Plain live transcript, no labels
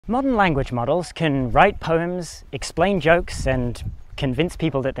Modern language models can write poems, explain jokes, and convince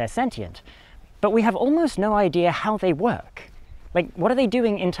people that they're sentient, but we have almost no idea how they work. Like, what are they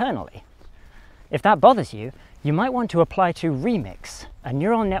doing internally? If that bothers you, you might want to apply to ReMix, a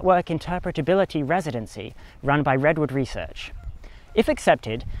neural network interpretability residency run by Redwood Research. If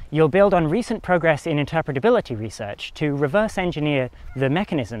accepted, you'll build on recent progress in interpretability research to reverse engineer the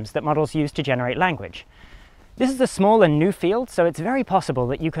mechanisms that models use to generate language. This is a small and new field, so it's very possible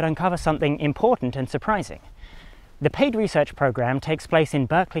that you could uncover something important and surprising. The paid research program takes place in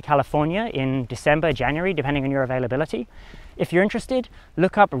Berkeley, California in December, January, depending on your availability. If you're interested,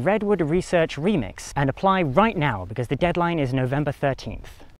 look up Redwood Research ReMix and apply right now because the deadline is November 13th.